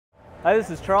Hi,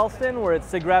 this is Charleston. We're at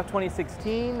SIGGRAPH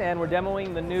 2016 and we're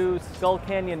demoing the new Skull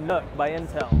Canyon NUC by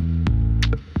Intel.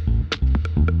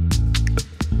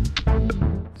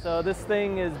 So this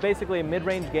thing is basically a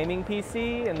mid-range gaming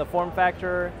PC in the form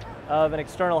factor of an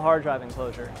external hard drive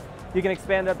enclosure. You can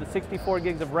expand it up to 64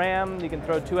 gigs of RAM. You can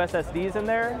throw 2 SSDs in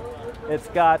there. It's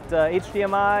got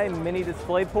HDMI mini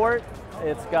display port.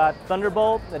 It's got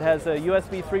Thunderbolt. It has a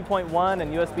USB 3.1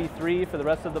 and USB 3 for the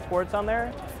rest of the ports on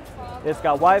there. It's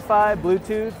got Wi-Fi,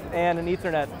 Bluetooth, and an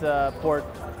Ethernet port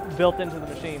built into the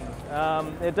machine.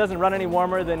 It doesn't run any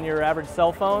warmer than your average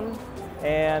cell phone,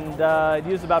 and it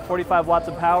uses about 45 watts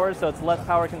of power, so it's less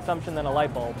power consumption than a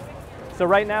light bulb. So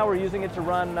right now we're using it to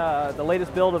run the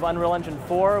latest build of Unreal Engine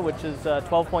 4, which is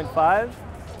 12.5,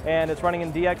 and it's running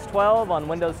in DX12 on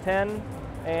Windows 10.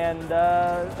 And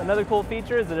another cool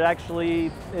feature is that it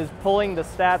actually is pulling the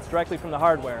stats directly from the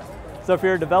hardware. So if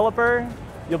you're a developer,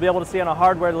 you'll be able to see on a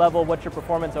hardware level what your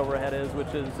performance overhead is,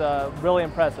 which is really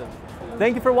impressive.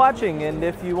 Thank you for watching, and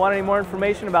if you want any more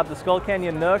information about the Skull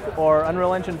Canyon NUC or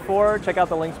Unreal Engine 4, check out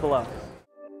the links below.